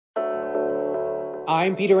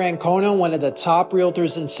I'm Peter Ancona, one of the top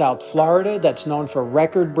realtors in South Florida that's known for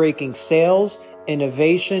record-breaking sales,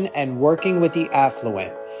 innovation, and working with the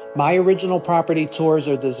affluent. My original property tours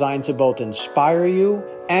are designed to both inspire you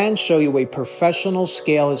and show you a professional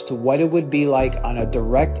scale as to what it would be like on a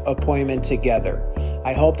direct appointment together.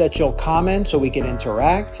 I hope that you'll comment so we can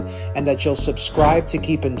interact and that you'll subscribe to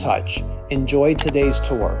keep in touch. Enjoy today's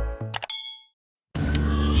tour.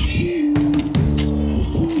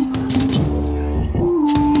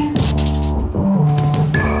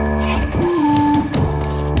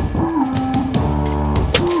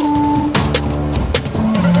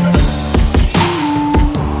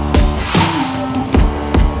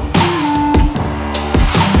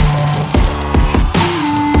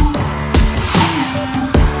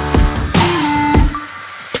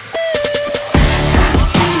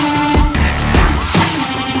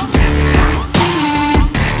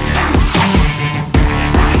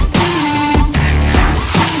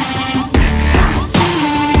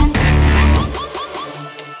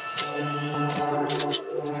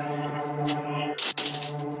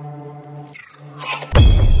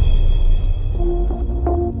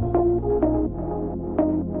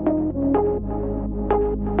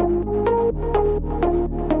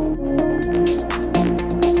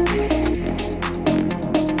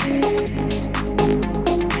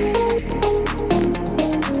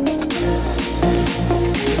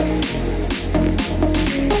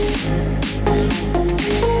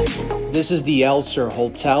 This is the ELSER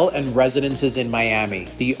Hotel and Residences in Miami,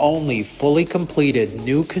 the only fully completed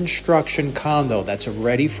new construction condo that's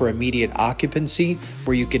ready for immediate occupancy,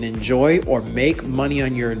 where you can enjoy or make money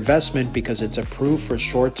on your investment because it's approved for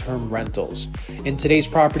short-term rentals. In today's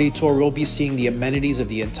property tour, we'll be seeing the amenities of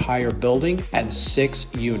the entire building and 6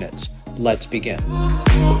 units. Let's begin.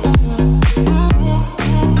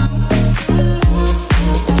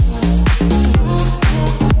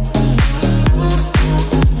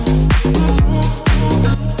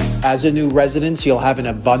 As a new resident, you'll have an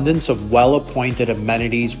abundance of well-appointed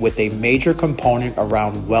amenities with a major component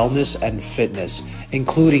around wellness and fitness,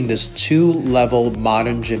 including this 2-level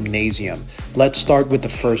modern gymnasium. Let's start with the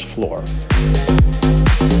first floor.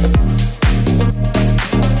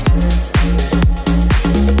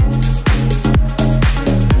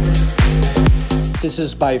 This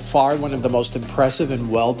is by far one of the most impressive and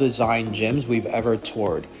well-designed gyms we've ever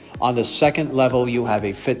toured. On the second level, you have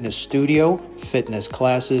a fitness studio, fitness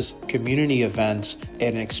classes, community events,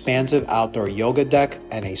 an expansive outdoor yoga deck,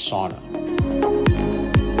 and a sauna.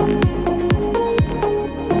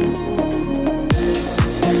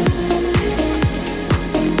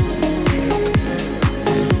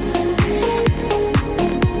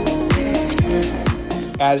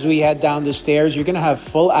 As we head down the stairs, you're going to have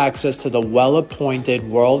full access to the well-appointed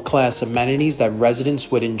world-class amenities that residents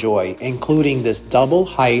would enjoy, including this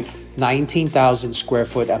double-height, 19,000 square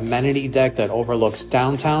foot amenity deck that overlooks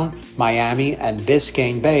downtown Miami and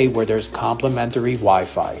Biscayne Bay, where there's complimentary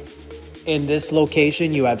Wi-Fi. In this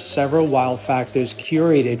location, you have several wow factors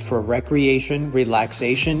curated for recreation,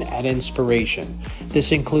 relaxation, and inspiration.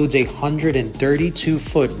 This includes a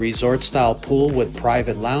 132-foot resort-style pool with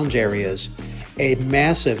private lounge areas, a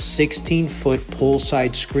massive 16-foot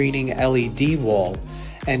poolside screening LED wall,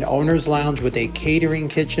 an owner's lounge with a catering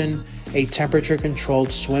kitchen, a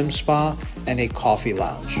temperature-controlled swim spa, and a coffee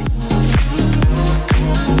lounge.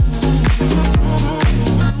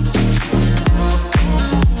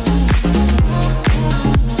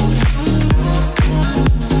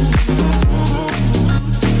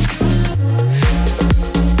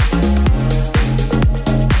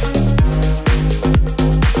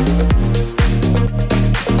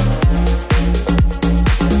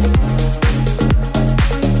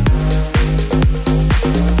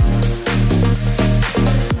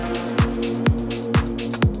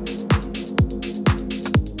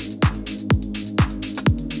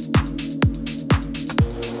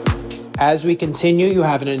 As we continue, you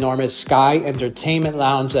have an enormous Sky Entertainment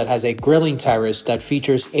Lounge that has a grilling terrace that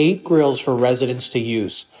features 8 grills for residents to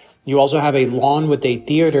use. You also have a lawn with a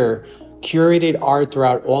theater, curated art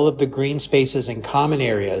throughout all of the green spaces and common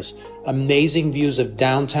areas, amazing views of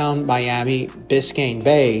downtown Miami, Biscayne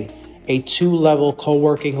Bay, a 2-level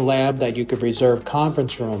co-working lab that you could reserve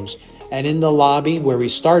conference rooms, and in the lobby where we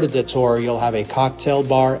started the tour, you'll have a cocktail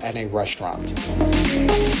bar and a restaurant.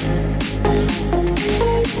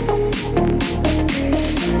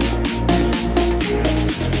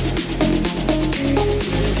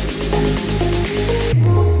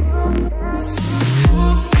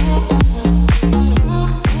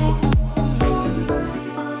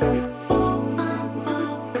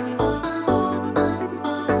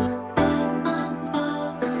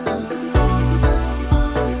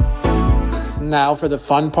 Now for the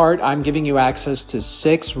fun part, I'm giving you access to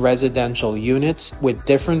 6 residential units with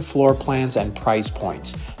different floor plans and price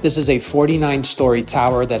points. This is a 49-story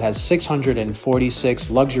tower that has 646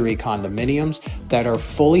 luxury condominiums that are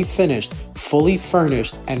fully finished, fully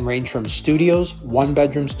furnished, and range from studios, 1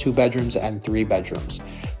 bedrooms, 2 bedrooms, and 3 bedrooms.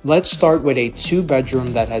 Let's start with a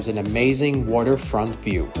 2-bedroom that has an amazing waterfront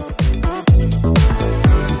view.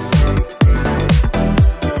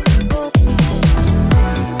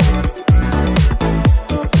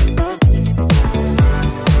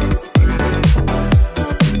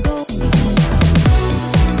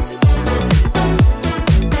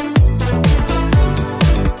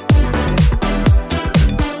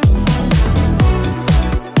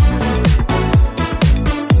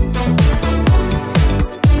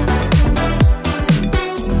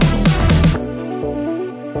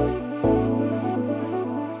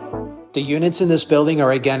 The units in this building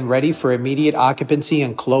are again ready for immediate occupancy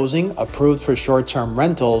and closing, approved for short-term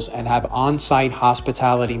rentals, and have on-site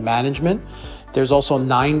hospitality management. There's also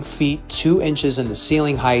 9 feet 2 inches in the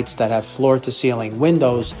ceiling heights that have floor-to-ceiling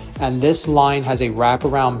windows, and this line has a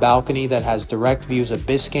wraparound balcony that has direct views of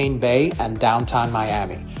Biscayne Bay and downtown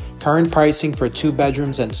Miami. Current pricing for 2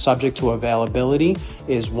 bedrooms and subject to availability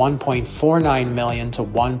is $1.49 million to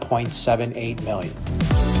 $1.78 million.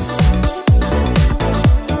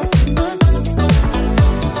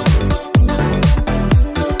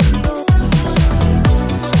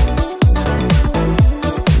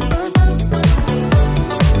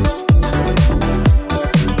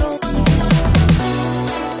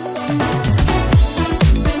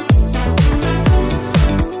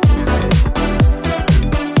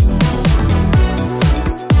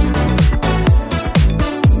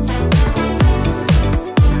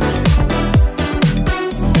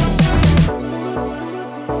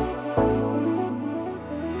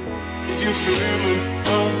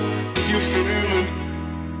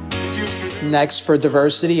 Next, for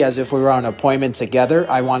diversity, as if we were on an appointment together,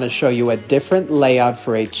 I want to show you a different layout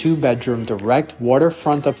for a 2-bedroom direct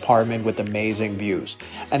waterfront apartment with amazing views.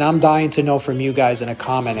 And I'm dying to know from you guys in a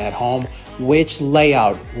comment at home which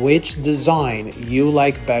layout, which design you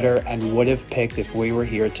like better and would have picked if we were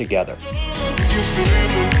here together.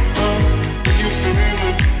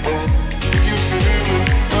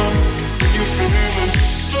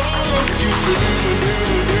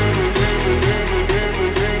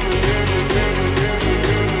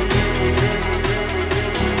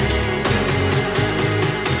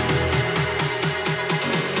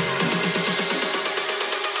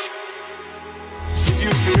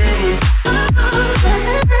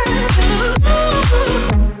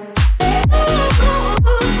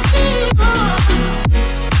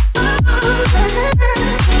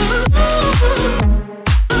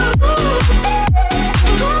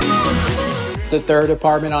 The third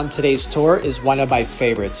apartment on today's tour is one of my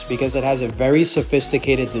favorites because it has a very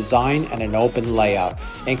sophisticated design and an open layout,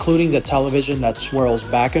 including the television that swirls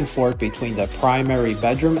back and forth between the primary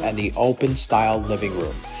bedroom and the open-style living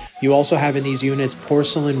room. You also have in these units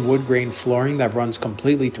porcelain wood grain flooring that runs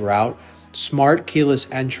completely throughout, smart keyless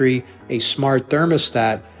entry, a smart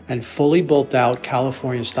thermostat, and fully built-out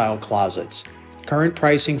California-style closets. Current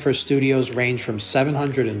pricing for studios range from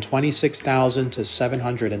 $726,000 to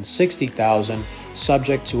 $760,000,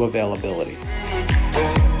 subject to availability.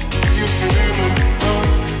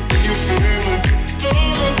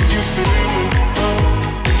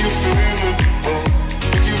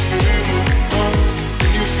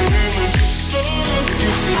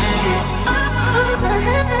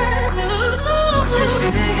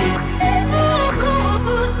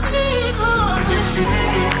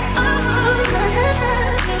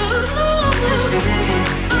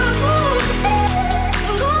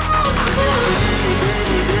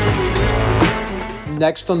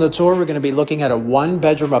 Next on the tour, we're going to be looking at a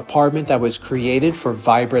 1-bedroom apartment that was created for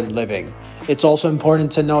vibrant living. It's also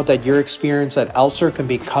important to note that your experience at ELSER can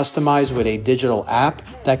be customized with a digital app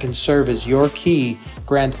that can serve as your key,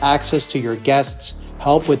 grant access to your guests,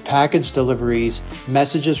 help with package deliveries,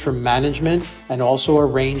 messages from management, and also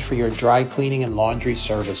arrange for your dry cleaning and laundry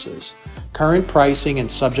services. Current pricing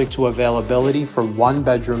and subject to availability for 1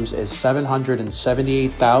 bedrooms is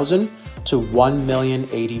 $778,000 to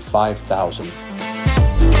 $1,085,000.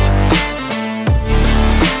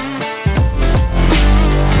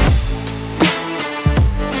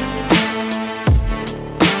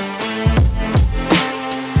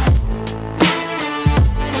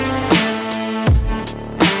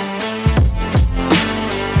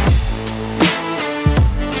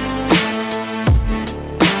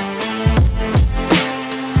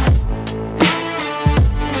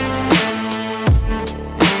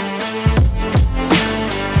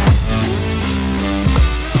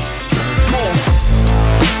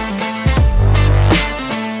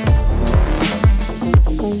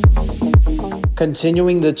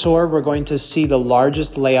 Continuing the tour, we're going to see the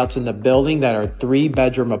largest layouts in the building that are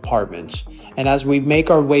 3-bedroom apartments. And as we make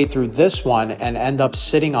our way through this one and end up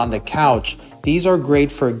sitting on the couch, these are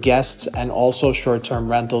great for guests and also short-term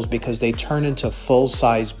rentals because they turn into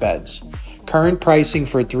full-size beds. Current pricing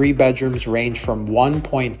for 3 bedrooms range from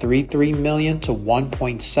 $1.33 million to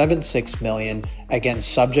 $1.76 million, again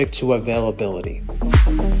subject to availability.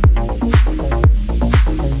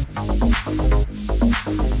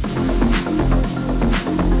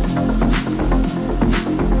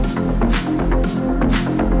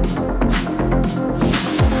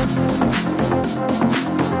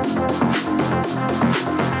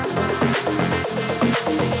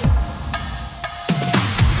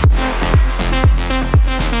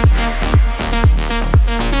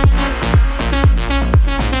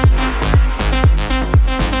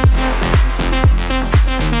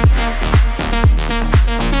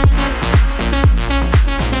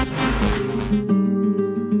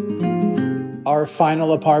 Our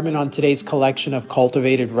final apartment on today's collection of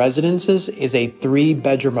cultivated residences is a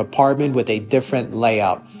 3-bedroom apartment with a different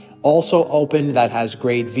layout. Also open, that has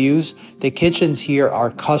great views. The kitchens here are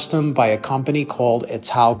custom by a company called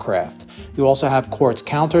Italcraft. You also have quartz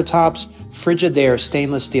countertops, Frigidaire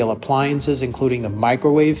stainless steel appliances including the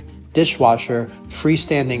microwave, dishwasher,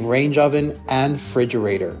 freestanding range oven, and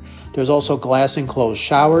refrigerator. There's also glass enclosed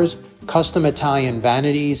showers, custom Italian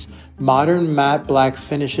vanities, modern matte black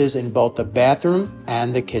finishes in both the bathroom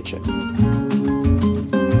and the kitchen.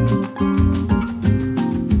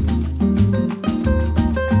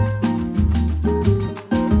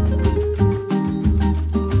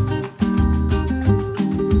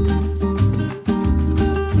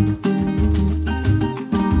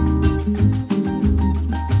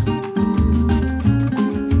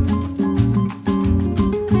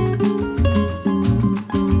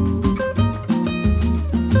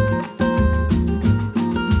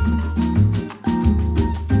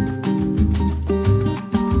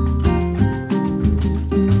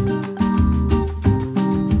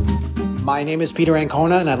 My name is Peter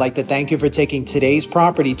Ancona, and I'd like to thank you for taking today's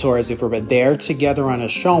property tour as if we were there together on a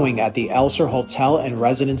showing at the ELSER Hotel and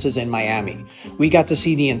Residences in Miami. We got to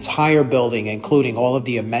see the entire building, including all of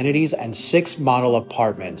the amenities and 6 model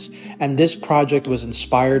apartments. And this project was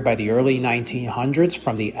inspired by the early 1900s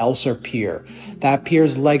from the ELSER Pier. That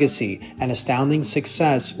pier's legacy and astounding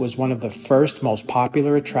success was one of the first most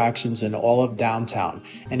popular attractions in all of downtown,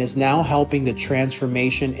 and is now helping the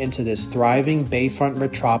transformation into this thriving bayfront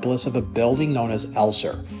metropolis of a building known as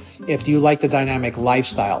ELSER. If you like the dynamic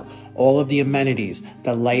lifestyle, all of the amenities,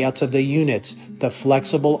 the layouts of the units, the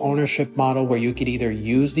flexible ownership model where you could either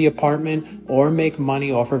use the apartment or make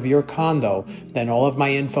money off of your condo, then all of my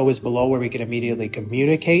info is below where we can immediately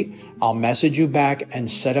communicate. I'll message you back and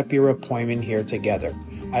set up your appointment here together.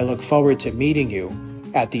 I look forward to meeting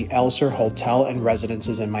you at the ELSER Hotel and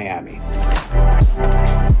Residences in Miami.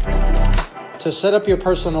 To set up your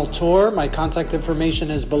personal tour, my contact information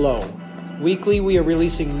is below. Weekly, we are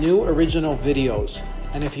releasing new original videos.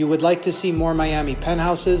 And if you would like to see more Miami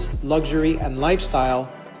penthouses, luxury, and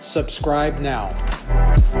lifestyle, subscribe now.